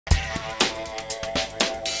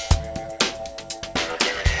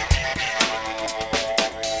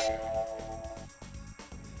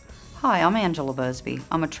Hi, I'm Angela Busby.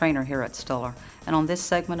 I'm a trainer here at Stuller, and on this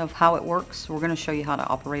segment of how it works, we're going to show you how to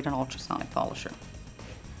operate an ultrasonic polisher.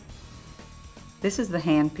 This is the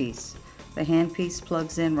handpiece. The handpiece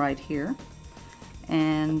plugs in right here,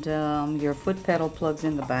 and your foot pedal plugs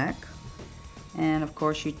in the back, and of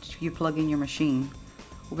course you plug in your machine.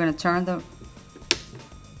 We're going to turn the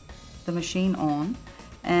machine on,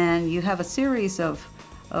 and you have a series of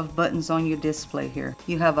buttons on your display here.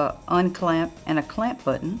 You have a unclamp and a clamp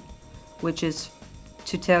button, which is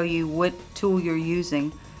to tell you what tool you're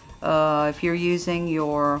using. If you're using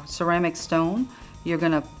your ceramic stone, you're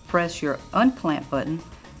going to press your unclamp button,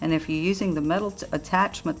 and if you're using the metal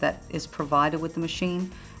attachment that is provided with the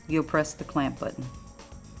machine, you'll press the clamp button.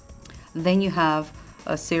 Then you have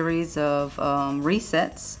a series of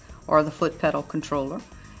resets, or the foot pedal controller,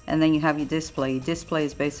 and then you have your display. Your display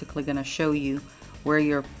is basically going to show you where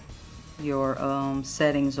your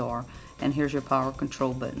settings are, and here's your power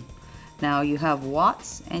control button. Now you have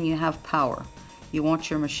watts and you have power. You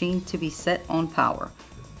want your machine to be set on power.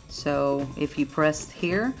 So if you press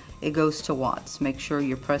here, it goes to watts. Make sure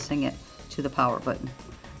you're pressing it to the power button.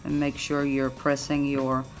 And make sure you're pressing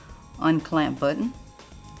your unclamp button.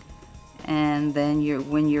 And then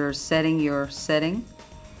when you're setting your setting,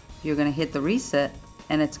 you're going to hit the reset,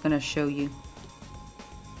 and it's going to show you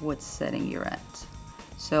what setting you're at.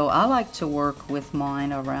 So I like to work with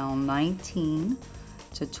mine around 19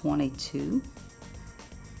 to 22,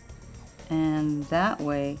 and that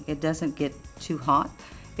way it doesn't get too hot.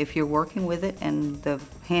 If you're working with it and the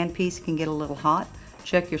handpiece can get a little hot,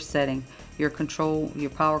 check your setting. Your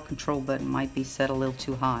power control button might be set a little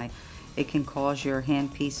too high. It can cause your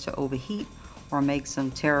handpiece to overheat or make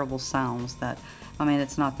some terrible sounds that, I mean,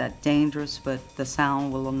 it's not that dangerous, but the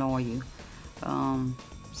sound will annoy you.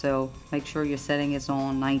 So make sure your setting is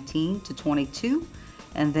on 19 to 22.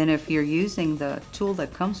 And then if you're using the tool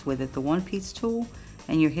that comes with it, the one-piece tool,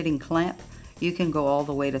 and you're hitting clamp, you can go all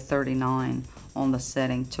the way to 39 on the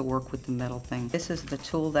setting to work with the metal thing. This is the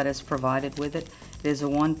tool that is provided with it. It is a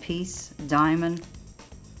one-piece diamond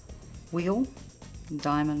wheel,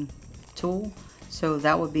 diamond tool. So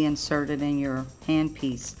that would be inserted in your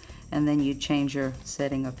handpiece, and then you change your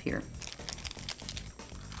setting up here.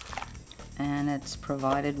 And it's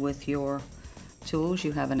provided with your tools.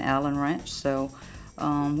 You have an Allen wrench. So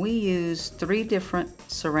we use 3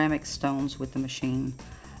 different ceramic stones with the machine.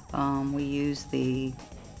 We use the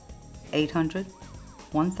 800,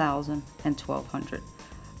 1000, and 1200.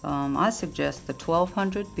 I suggest the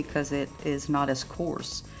 1200 because it is not as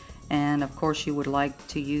coarse. And of course you would like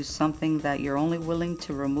to use something that you're only willing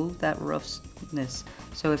to remove that roughness.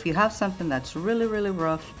 So if you have something that's really, really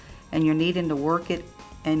rough and you're needing to work it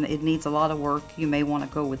and it needs a lot of work, you may want to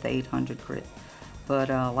go with the 800 grit. But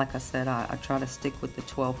like I said, I try to stick with the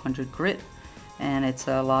 1200 grit, and it's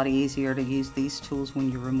a lot easier to use these tools when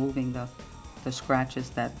you're removing the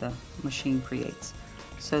scratches that the machine creates.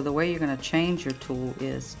 So the way you're going to change your tool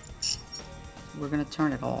is we're going to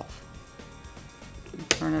turn it off.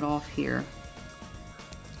 Turn it off here.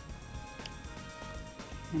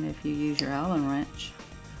 And if you use your Allen wrench,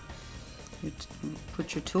 you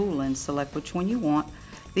put your tool in, select which one you want.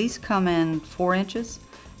 These come in 4 inches,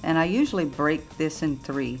 and I usually break this in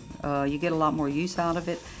 3. You get a lot more use out of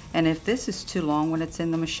it, and if this is too long when it's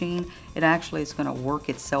in the machine, it actually is going to work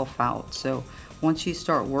itself out. So once you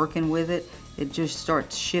start working with it, it just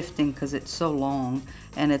starts shifting because it's so long,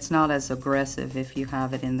 and it's not as aggressive if you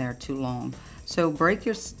have it in there too long. So break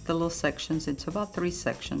the little sections into about 3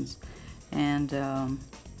 sections, and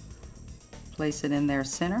place it in their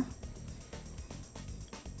center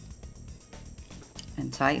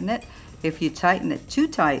and tighten it. If you tighten it too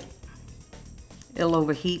tight, it'll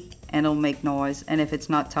overheat and it'll make noise, and if it's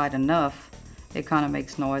not tight enough, it kind of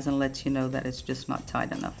makes noise and lets you know that it's just not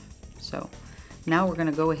tight enough. So now we're going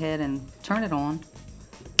to go ahead and turn it on,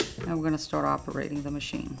 and we're going to start operating the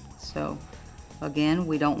machine. So again,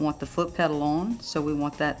 we don't want the foot pedal on, so we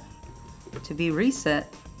want that to be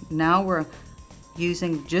reset. Now we're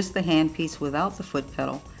using just the handpiece without the foot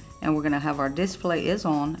pedal, and we're going to have our display is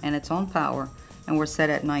on and it's on power, and we're set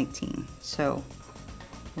at 19. So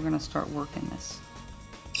we're going to start working this.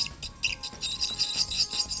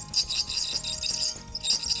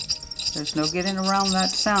 There's no getting around that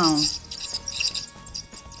sound.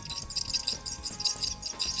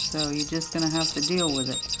 So you're just going to have to deal with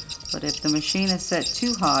it. But if the machine is set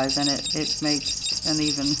too high, then it makes an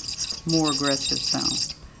even more aggressive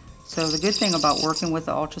sound. So the good thing about working with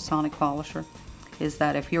the ultrasonic polisher is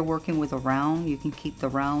that if you're working with a round, you can keep the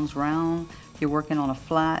rounds round. If you're working on a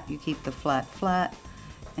flat, you keep the flat flat.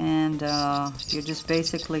 And you're just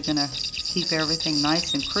basically going to keep everything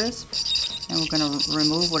nice and crisp. And we're going to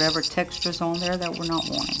remove whatever texture's on there that we're not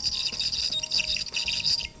wanting.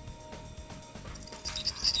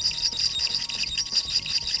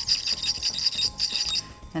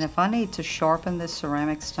 And if I need to sharpen this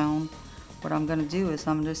ceramic stone, what I'm going to do is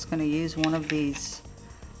I'm just going to use one of these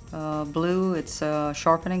blue, it's a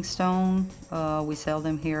sharpening stone. We sell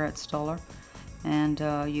them here at Stuller. And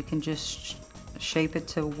you can just shape it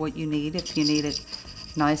to what you need. If you need it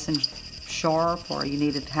nice and sharp, or you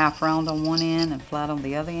need it half round on one end and flat on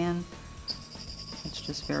the other end, it's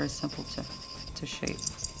just very simple to shape.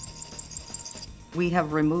 We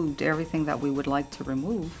have removed everything that we would like to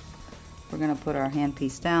remove. We're going to put our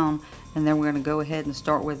handpiece down, and then we're going to go ahead and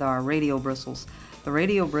start with our radial bristles. The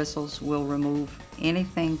radial bristles will remove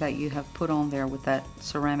anything that you have put on there with that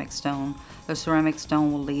ceramic stone. The ceramic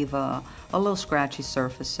stone will leave a little scratchy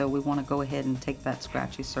surface, so we want to go ahead and take that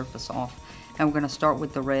scratchy surface off. And we're going to start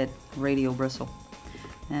with the red radial bristle.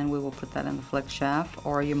 And we will put that in the flex shaft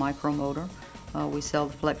or your micromotor. We sell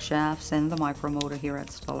the flex shafts and the micromotor here at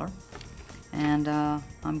Stuller. And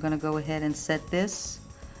I'm going to go ahead and set this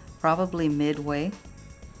probably midway.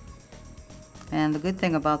 And the good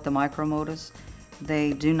thing about the micromotors,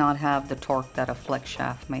 they do not have the torque that a flex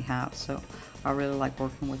shaft may have, so I really like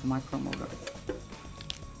working with a micromotor.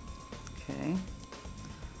 Okay,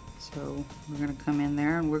 so we're going to come in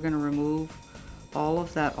there and we're going to remove all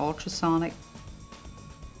of that ultrasonic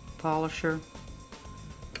polisher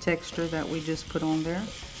texture that we just put on there.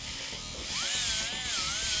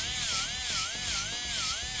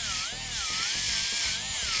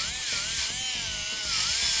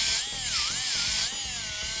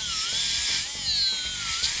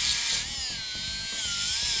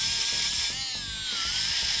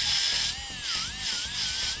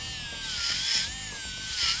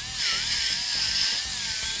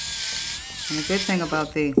 And the good thing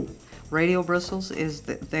about the radial bristles is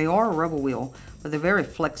that they are a rubber wheel, but they're very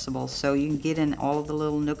flexible, so you can get in all of the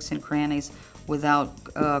little nooks and crannies without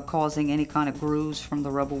causing any kind of grooves from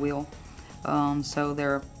the rubber wheel. So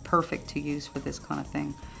they're perfect to use for this kind of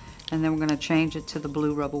thing. And then we're going to change it to the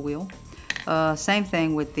blue rubber wheel. Same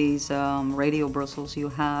thing with these radial bristles. You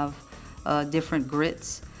have different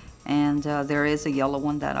grits, and there is a yellow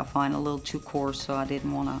one that I find a little too coarse, so I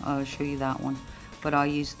didn't want to show you that one. But I'll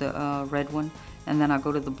use the red one, and then I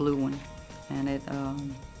go to the blue one, and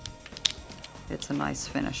it's a nice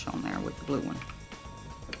finish on there with the blue one.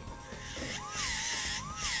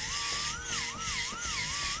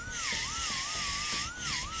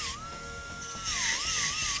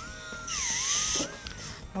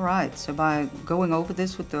 Alright, so by going over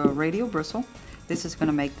this with the radial bristle, this is going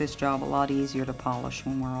to make this job a lot easier to polish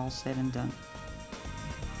when we're all said and done.